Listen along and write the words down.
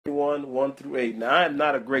1 through 8. Now, I am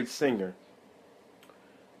not a great singer,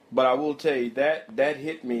 but I will tell you that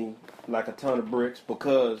hit me like a ton of bricks,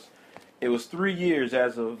 because it was 3 years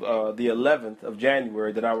as of the 11th of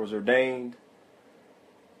January that I was ordained,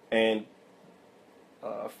 and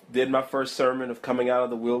did my first sermon of coming out of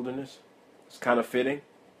the wilderness. It's kind of fitting.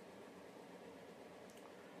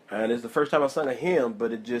 And it's the first time I sung a hymn,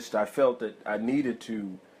 but I felt that I needed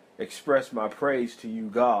to express my praise to you,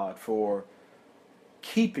 God, for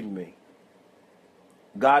keeping me.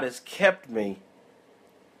 God has kept me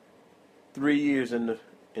 3 years in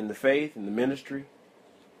the faith, in the ministry.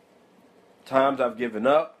 Times I've given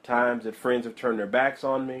up, times that friends have turned their backs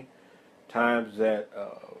on me, times that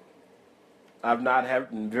I've not had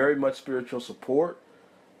very much spiritual support,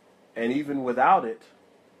 and even without it,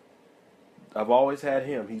 I've always had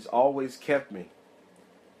Him. He's always kept me.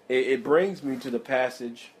 It brings me to the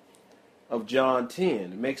passage of John 10.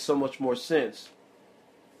 It makes so much more sense,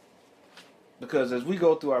 because as we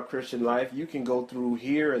go through our Christian life, you can go through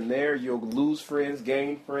here and there. You'll lose friends,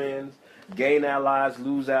 gain allies,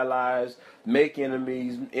 lose allies, make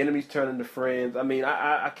enemies turn into friends. I mean,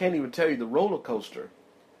 I can't even tell you the roller coaster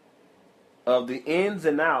of the ins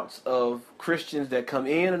and outs of Christians that come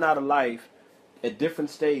in and out of life at different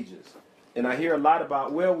stages. And I hear a lot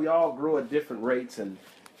about, well, we all grow at different rates and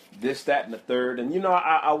this, that, and the third. And,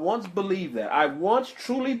 I once believed that. I once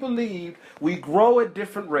truly believed we grow at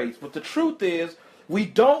different rates. But the truth is, we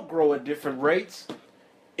don't grow at different rates.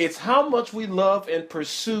 It's how much we love and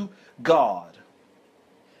pursue God.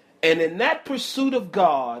 And in that pursuit of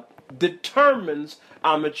God determines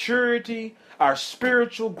our maturity, our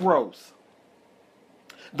spiritual growth.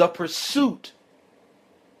 The pursuit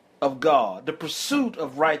of God, the pursuit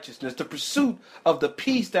of righteousness, the pursuit of the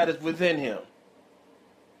peace that is within Him.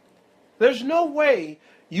 There's no way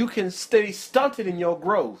you can stay stunted in your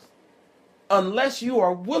growth unless you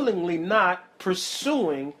are willingly not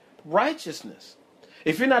pursuing righteousness.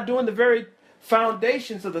 If you're not doing the very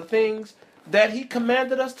foundations of the things that He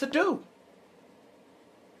commanded us to do.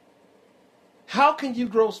 How can you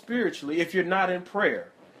grow spiritually if you're not in prayer?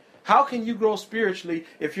 How can you grow spiritually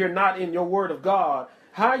if you're not in your Word of God?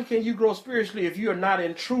 How can you grow spiritually if you are not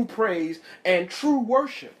in true praise and true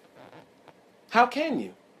worship? How can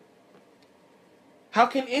you? How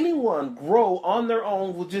can anyone grow on their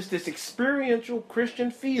own with just this experiential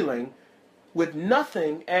Christian feeling with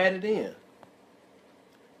nothing added in?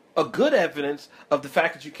 A good evidence of the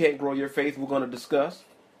fact that you can't grow your faith we're going to discuss.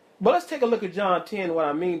 But let's take a look at John 10, what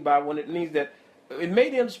I mean by when it means that it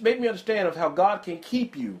made me understand of how God can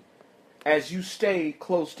keep you as you stay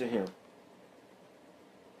close to Him.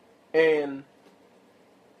 And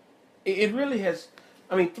it really has,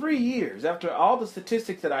 3 years after all the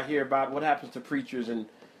statistics that I hear about what happens to preachers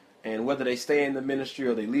and whether they stay in the ministry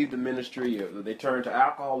or they leave the ministry or they turn to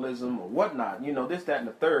alcoholism or whatnot, this, that, and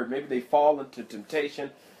the third. Maybe they fall into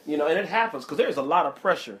temptation, and it happens because there's a lot of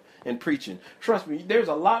pressure in preaching. Trust me, there's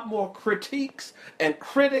a lot more critiques and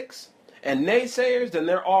critics and naysayers than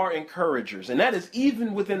there are encouragers. And that is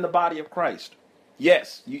even within the body of Christ.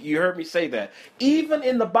 Yes, you heard me say that. Even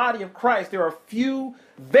in the body of Christ, there are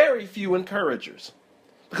very few encouragers.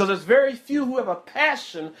 Because there's very few who have a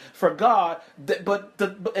passion for God,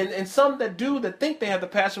 and some that think they have the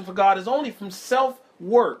passion for God is only from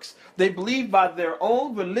self-works. They believe by their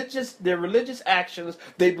own religious actions,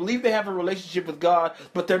 they believe they have a relationship with God,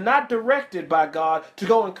 but they're not directed by God to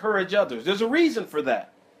go encourage others. There's a reason for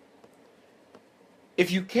that.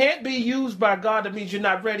 If you can't be used by God, that means you're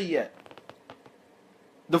not ready yet.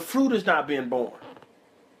 The fruit is not being born.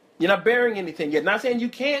 You're not bearing anything yet. Not saying you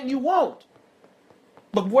can't and you won't.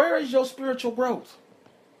 But where is your spiritual growth?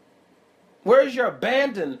 Where is your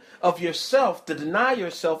abandon of yourself to deny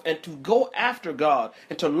yourself and to go after God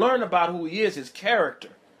and to learn about who He is, His character?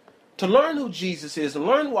 To learn who Jesus is and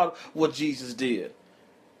learn what Jesus did.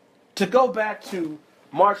 To go back to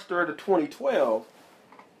March 3rd of 2012,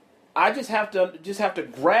 I just have to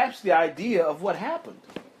grasp the idea of what happened.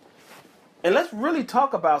 And let's really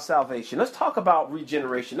talk about salvation. Let's talk about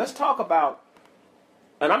regeneration. Let's talk about,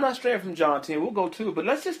 and I'm not straying from John 10, we'll go to it, but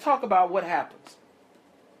let's just talk about what happens.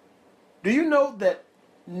 Do you know that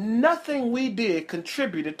nothing we did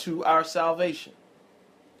contributed to our salvation?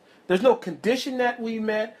 There's no condition that we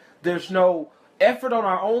met. There's no effort on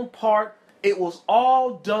our own part. It was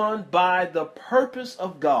all done by the purpose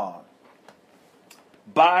of God.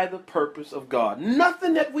 By the purpose of God.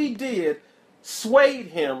 Nothing that we did swayed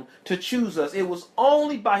Him to choose us. It was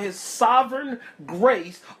only by His sovereign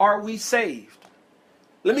grace are we saved.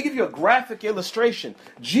 Let me give you a graphic illustration.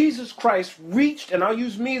 Jesus Christ reached, and I'll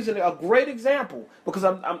use me as a great example because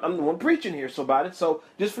I'm the one preaching here so about it, so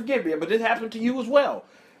just forgive me, but it happened to you as well.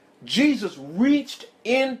 Jesus reached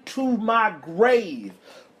into my grave,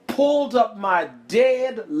 pulled up my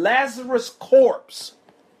dead Lazarus corpse,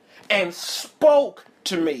 and spoke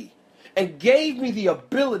to me and gave me the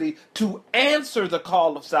ability to answer the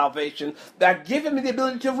call of salvation, that given me the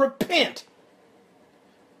ability to repent.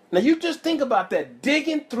 Now you just think about that,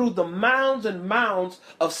 digging through the mounds and mounds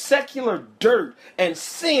of secular dirt and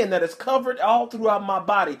sin that is covered all throughout my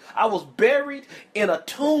body. I was buried in a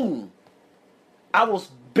tomb. I was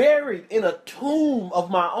buried in a tomb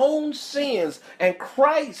of my own sins, and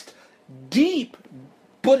Christ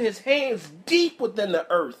put his hands deep within the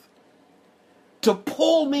earth to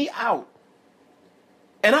pull me out.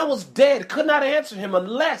 And I was dead, could not answer him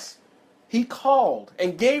unless he called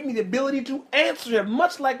and gave me the ability to answer him,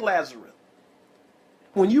 much like Lazarus.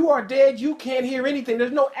 When you are dead, you can't hear anything.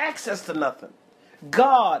 There's no access to nothing.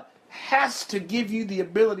 God has to give you the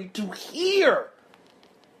ability to hear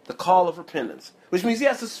the call of repentance, which means he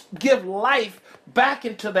has to give life back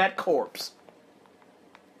into that corpse.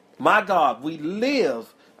 My God, we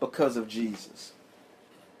live because of Jesus.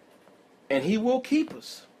 And he will keep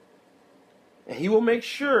us. And he will make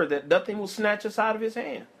sure that nothing will snatch us out of his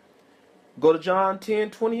hand. Go to John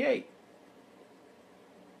 10:28.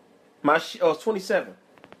 27.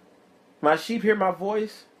 My sheep hear my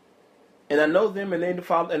voice, and I know them, and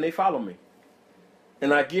they follow me.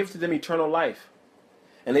 And I give to them eternal life,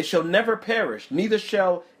 and they shall never perish, neither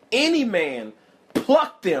shall any man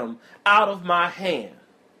pluck them out of my hand.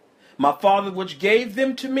 My Father which gave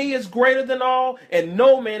them to me is greater than all, and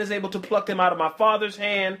no man is able to pluck them out of my Father's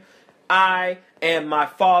hand. I and my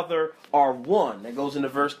Father are one. That goes into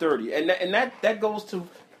verse 30. And that goes to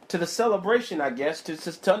the celebration, I guess,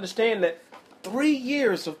 to understand that 3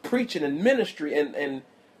 years of preaching and ministry and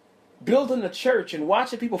building the church and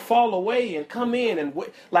watching people fall away and come in and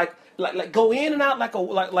like go in and out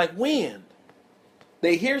like wind.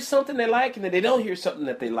 They hear something they like, and then they don't hear something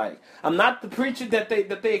that they like. I'm not the preacher that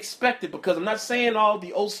they expected, because I'm not saying all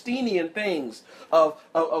the Ostinian things of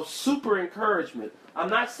super encouragement. I'm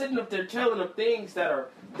not sitting up there telling them things that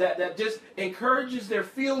just encourages their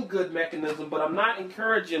feel-good mechanism, but I'm not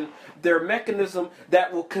encouraging their mechanism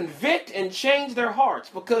that will convict and change their hearts,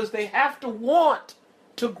 because they have to want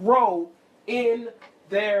to grow in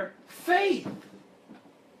their faith.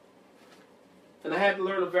 And I had to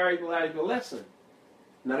learn a very valuable lesson.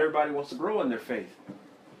 Not everybody wants to grow in their faith.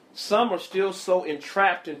 Some are still so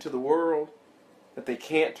entrapped into the world that they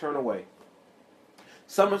can't turn away.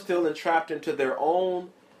 Some are still entrapped into their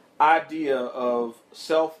own idea of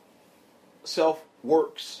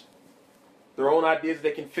self-works. Their own idea that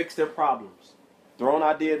they can fix their problems. Their own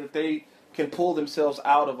idea that they can pull themselves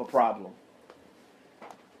out of a problem.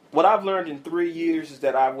 What I've learned in 3 years is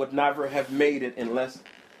that I would never have made it unless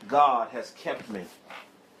God has kept me.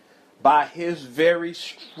 By his very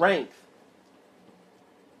strength,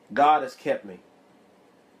 God has kept me.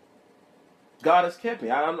 God has kept me.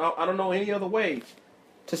 I don't know any other way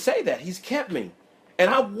to say that. He's kept me. And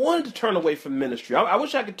I wanted to turn away from ministry. I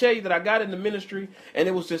wish I could tell you that I got into ministry and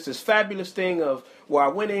it was just this fabulous thing of where I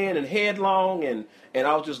went in and headlong and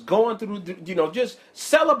I was just going through, just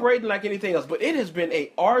celebrating like anything else. But it has been an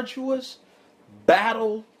arduous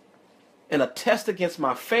battle and a test against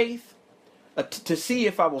my faith. To see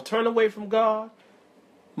if I will turn away from God.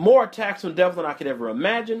 More attacks from the devil than I could ever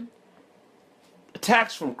imagine.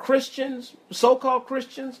 Attacks from Christians, so-called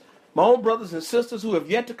Christians, my own brothers and sisters who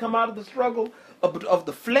have yet to come out of the struggle of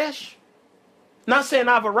the flesh. Not saying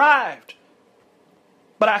I've arrived,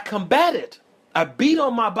 but I combat it. I beat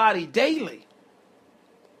on my body daily.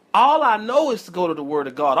 All I know is to go to the Word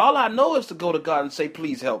of God. All I know is to go to God and say,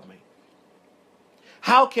 please help me.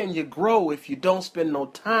 How can you grow if you don't spend no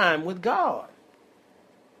time with God?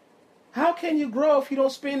 How can you grow if you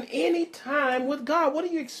don't spend any time with God? What are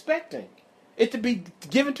you expecting? It to be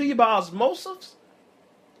given to you by osmosis?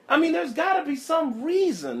 I mean, there's got to be some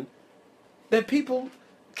reason that people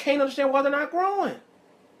can't understand why they're not growing.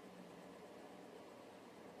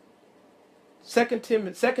 2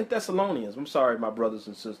 Thessalonians, I'm sorry, my brothers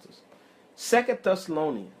and sisters. 2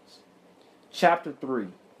 Thessalonians, chapter 3,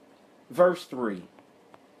 verse 3.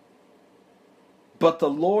 But the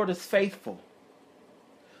Lord is faithful,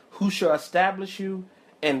 who shall establish you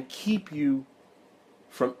and keep you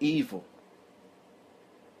from evil.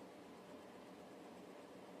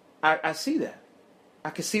 I see that.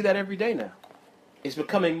 I can see that every day now. It's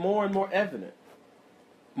becoming more and more evident.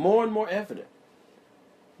 More and more evident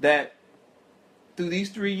that through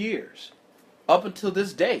these 3 years, up until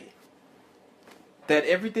this day, that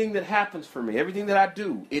everything that happens for me, everything that I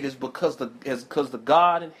do, it is because the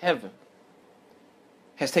God in heaven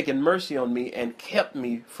has taken mercy on me and kept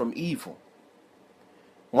me from evil.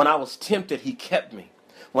 When I was tempted, he kept me.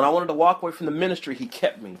 When I wanted to walk away from the ministry, he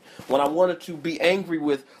kept me. When I wanted to be angry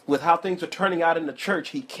with how things are turning out in the church,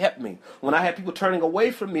 he kept me. When I had people turning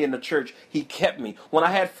away from me in the church, he kept me. When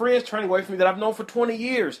I had friends turning away from me that I've known for 20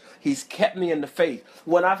 years, he's kept me in the faith.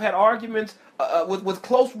 When I've had arguments with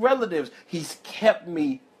close relatives, he's kept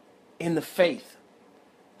me in the faith.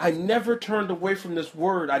 I never turned away from this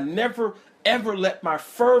word. I never, ever let my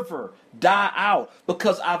fervor die out,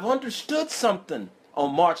 because I've understood something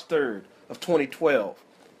on March 3rd of 2012.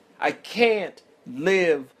 I can't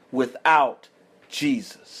live without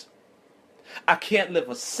Jesus. I can't live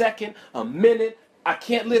a second, a minute. I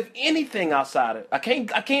can't live anything outside of it. I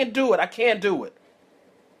can't do it. I can't do it.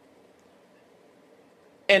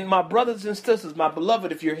 And my brothers and sisters, my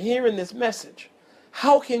beloved, if you're hearing this message,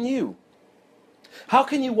 how can you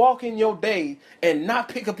walk in your day and not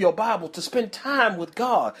pick up your Bible to spend time with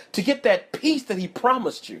God, to get that peace that he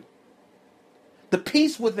promised you? The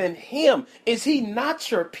peace within him. Is he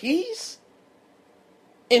not your peace?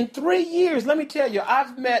 In 3 years, let me tell you,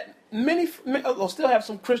 I've met many, I'll still have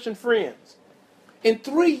some Christian friends. In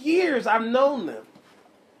 3 years, I've known them.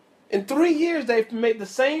 In 3 years, they've made the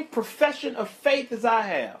same profession of faith as I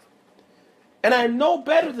have. And I know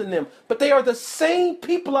better than them, but they are the same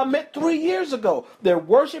people I met 3 years ago. Their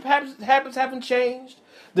worship habits haven't changed.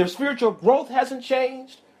 Their spiritual growth hasn't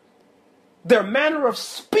changed. Their manner of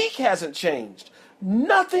speak hasn't changed.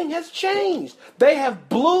 Nothing has changed. They have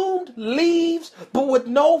bloomed leaves, but with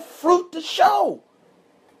no fruit to show.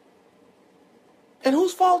 And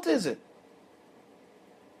whose fault is it?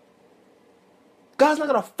 God's not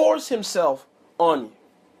going to force himself on you.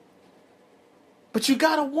 But you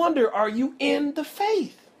got to wonder, are you in the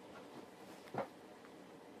faith?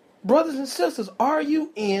 Brothers and sisters, are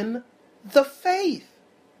you in the faith?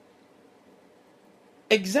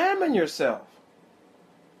 Examine yourself.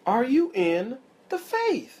 Are you in the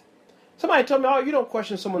faith? Somebody told me, oh, you don't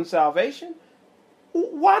question someone's salvation.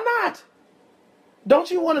 Why not?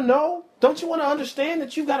 Don't you want to know? Don't you want to understand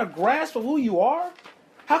that you've got a grasp of who you are?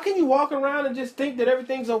 How can you walk around and just think that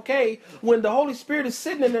everything's okay when the Holy Spirit is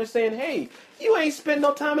sitting in there saying, hey, you ain't spent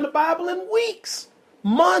no time in the Bible in weeks,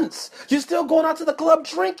 months. You're still going out to the club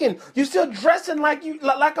drinking. You're still dressing like a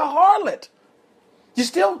harlot. You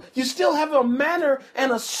still have a manner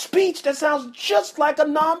and a speech that sounds just like a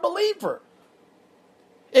non-believer.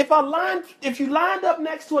 If you lined up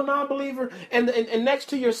next to a non-believer and next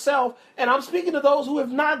to yourself, and I'm speaking to those who have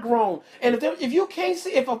not grown, and if you can't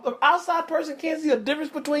see, if an outside person can't see a difference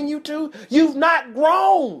between you two, you've not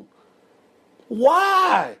grown.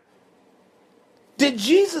 Why? Did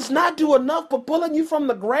Jesus not do enough for pulling you from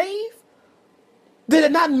the grave? Did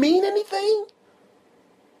it not mean anything?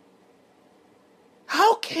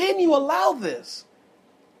 How can you allow this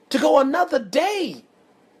to go another day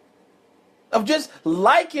of just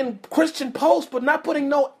liking Christian posts but not putting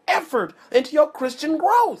no effort into your Christian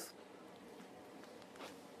growth?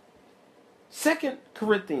 2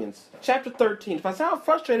 Corinthians chapter 13. If I sound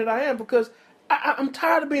frustrated, I am, because I'm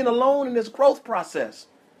tired of being alone in this growth process.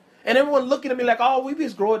 And everyone looking at me like, oh, we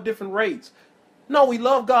just grow at different rates. No, we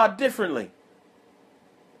love God differently.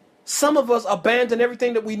 Some of us abandon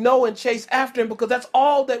everything that we know and chase after him because that's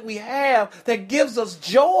all that we have that gives us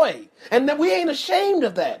joy. And that we ain't ashamed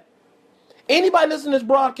of that. Anybody listening to this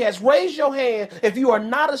broadcast, raise your hand if you are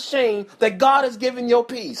not ashamed that God has given you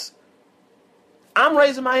peace. I'm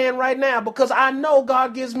raising my hand right now because I know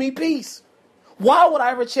God gives me peace. Why would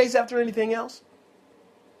I ever chase after anything else?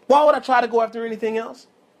 Why would I try to go after anything else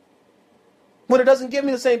when it doesn't give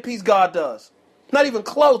me the same peace God does? Not even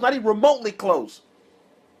close, not even remotely close.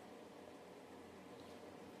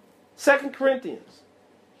 2 Corinthians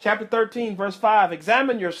chapter 13, verse 5.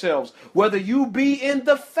 Examine yourselves whether you be in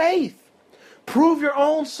the faith. Prove your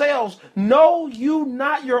own selves. Know you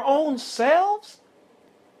not your own selves?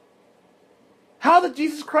 How that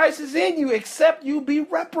Jesus Christ is in you, except you be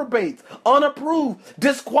reprobates, unapproved,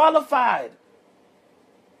 disqualified.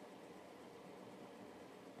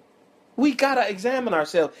 We got to examine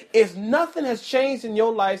ourselves. If nothing has changed in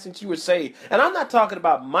your life since you were saved, and I'm not talking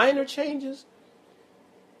about minor changes,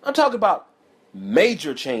 I'm talking about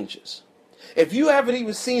major changes. If you haven't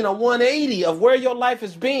even seen a 180 of where your life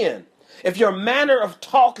has been, if your manner of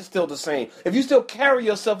talk is still the same, if you still carry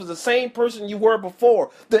yourself as the same person you were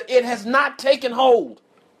before, that it has not taken hold.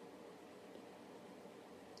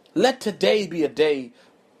 Let today be a day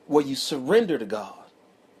where you surrender to God,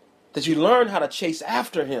 that you learn how to chase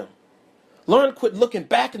after him. Learn, quit looking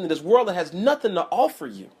back into this world that has nothing to offer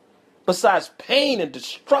you besides pain and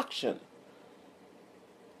destruction.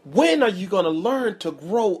 When are you going to learn to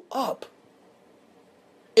grow up?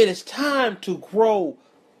 It is time to grow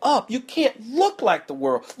up. You can't look like the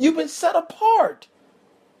world. You've been set apart.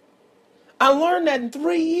 I learned that in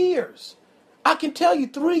 3 years. I can tell you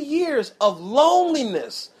 3 years of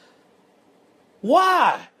loneliness.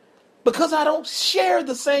 Why? Because I don't share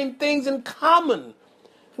the same things in common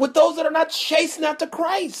with those that are not chasing after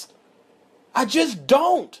Christ. I just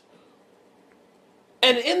don't.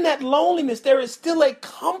 And in that loneliness, there is still a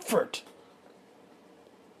comfort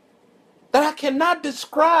that I cannot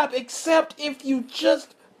describe except if you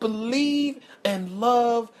just believe and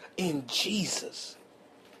love in Jesus.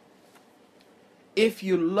 If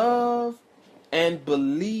you love and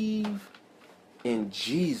believe in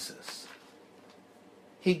Jesus,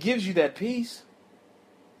 He gives you that peace.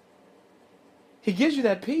 He gives you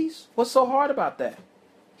that peace. What's so hard about that?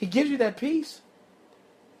 He gives you that peace,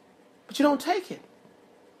 but you don't take it.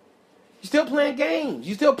 You're still playing games.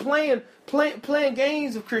 You're still playing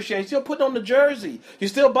games of Christianity. You're still putting on the jersey. You're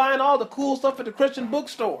still buying all the cool stuff at the Christian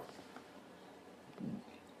bookstore.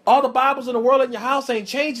 All the Bibles in the world in your house ain't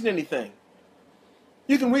changing anything.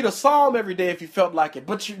 You can read a psalm every day if you felt like it,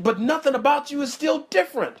 but nothing about you is still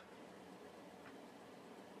different.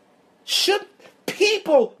 Should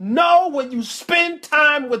people know when you spend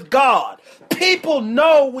time with God? People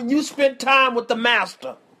know when you spend time with the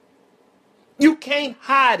Master. You can't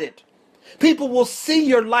hide it. People will see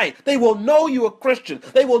your life. They will know you're a Christian.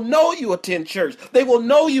 They will know you attend church. They will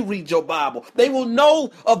know you read your Bible. They will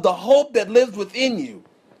know of the hope that lives within you.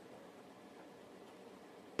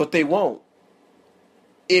 But they won't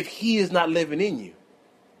if He is not living in you.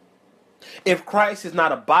 If Christ is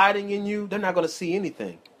not abiding in you, they're not going to see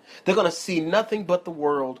anything. They're going to see nothing but the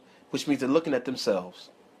world, which means they're looking at themselves.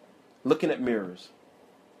 Looking at mirrors.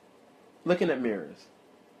 Looking at mirrors.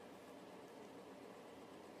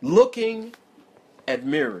 Looking at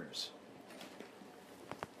mirrors.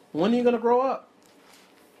 When are you going to grow up?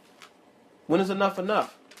 When is enough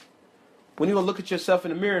enough? When are you going to look at yourself in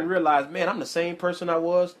the mirror and realize, man, I'm the same person I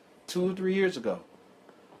was 2 or 3 years ago.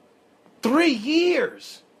 3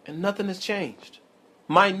 years and nothing has changed.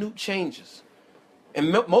 Minute changes.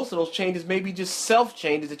 And most of those changes may be just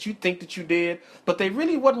self-changes that you think that you did, but they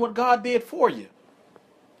really wasn't what God did for you.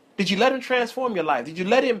 Did you let Him transform your life? Did you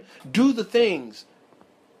let Him do the things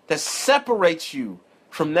that separates you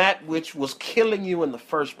from that which was killing you in the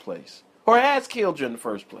first place, or has killed you in the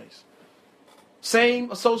first place? Same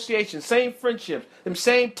association, same friendships, them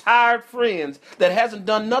same tired friends that hasn't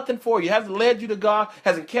done nothing for you, hasn't led you to God,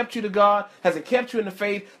 hasn't kept you to God, hasn't kept you in the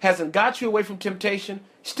faith, hasn't got you away from temptation,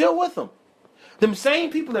 still with them. Them same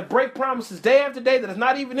people that break promises day after day that is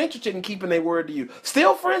not even interested in keeping their word to you,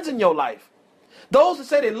 still friends in your life. Those that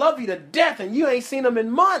say they love you to death and you ain't seen them in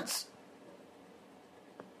months.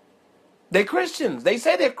 They're Christians. They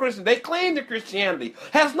say they're Christians. They claim they're Christianity.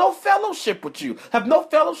 Has no fellowship with you. Have no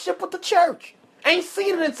fellowship with the church. Ain't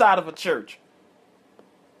seen it inside of a church.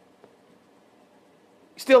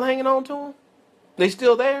 Still hanging on to them? They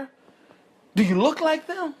still there? Do you look like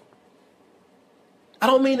them? I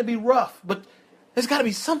don't mean to be rough, but there's got to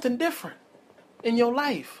be something different in your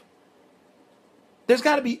life. There's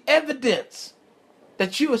got to be evidence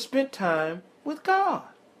that you have spent time with God.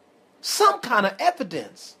 Some kind of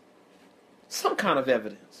evidence. Some kind of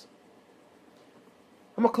evidence.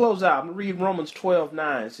 I'm going to close out. I'm going to read Romans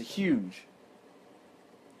 12:9. It's a huge.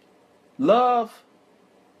 Love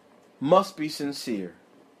must be sincere.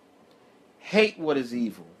 Hate what is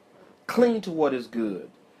evil. Cling to what is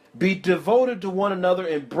good. Be devoted to one another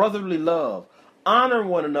in brotherly love. Honor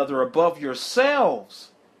one another above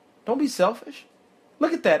yourselves. Don't be selfish.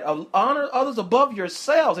 Look at that. Honor others above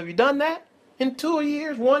yourselves. Have you done that in 2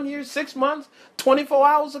 years, 1 year, 6 months, 24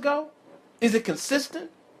 hours ago? Is it consistent?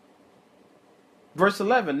 Verse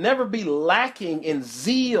 11, never be lacking in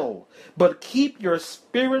zeal, but keep your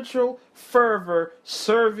spiritual fervor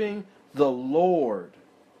serving the Lord.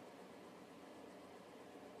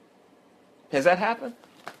 Has that happened?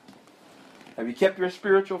 Have you kept your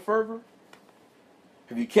spiritual fervor?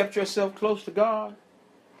 Have you kept yourself close to God?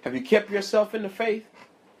 Have you kept yourself in the faith?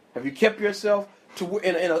 Have you kept yourself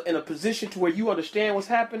in a position to where you understand what's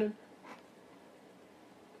happening?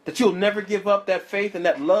 That you'll never give up that faith and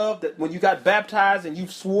that love that when you got baptized and you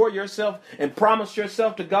swore yourself and promised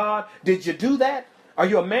yourself to God, did you do that? Are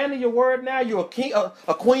you a man of your word now? You're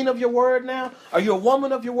a queen of your word now? Are you a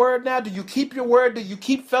woman of your word now? Do you keep your word? Do you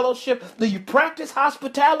keep fellowship? Do you practice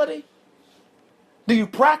hospitality? Do you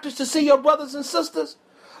practice to see your brothers and sisters?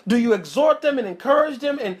 Do you exhort them and encourage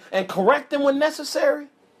them and correct them when necessary?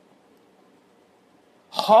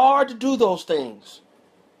 Hard to do those things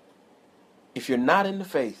if you're not in the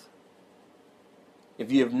faith.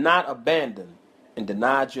 If you have not abandoned and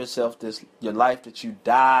denied yourself your life that you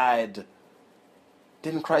died.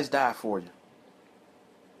 Didn't Christ die for you?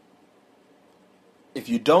 If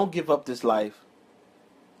you don't give up this life,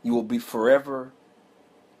 you will be forever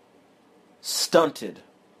stunted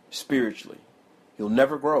spiritually. You'll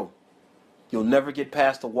never grow. You'll never get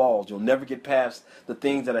past the walls. You'll never get past the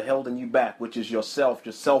things that are holding you back, which is yourself,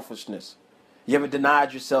 your selfishness. You haven't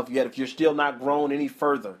denied yourself yet. If you're still not grown any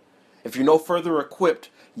further, if you're no further equipped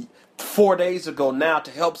 4 days ago now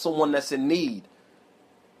to help someone that's in need,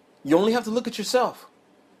 you only have to look at yourself.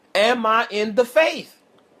 Am I in the faith?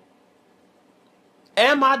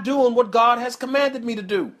 Am I doing what God has commanded me to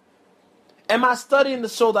do? Am I studying to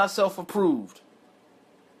show thyself approved?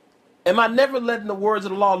 Am I never letting the words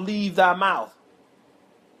of the law leave thy mouth?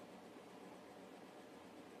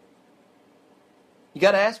 You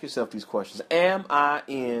got to ask yourself these questions. Am I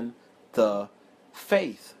in the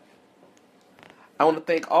faith? I want to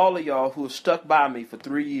thank all of y'all who have stuck by me for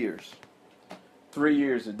 3 years. 3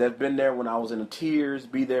 years. That's been there when I was in tears,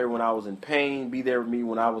 be there when I was in pain, be there with me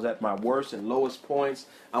when I was at my worst and lowest points.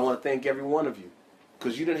 I want to thank every one of you,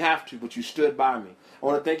 because you didn't have to, but you stood by me. I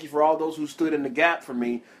want to thank you for all those who stood in the gap for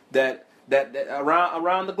me that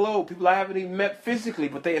around the globe, people I haven't even met physically,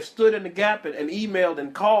 but they have stood in the gap and emailed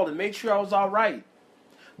and called and made sure I was all right.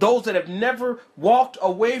 Those that have never walked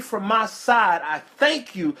away from my side, I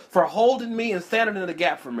thank you for holding me and standing in the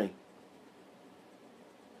gap for me.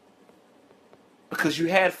 Because you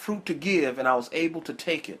had fruit to give and I was able to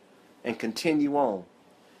take it and continue on.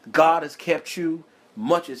 God has kept you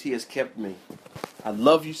much as he has kept me. I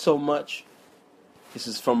love you so much. This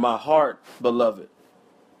is from my heart, beloved.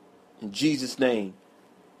 In Jesus' name,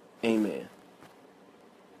 amen.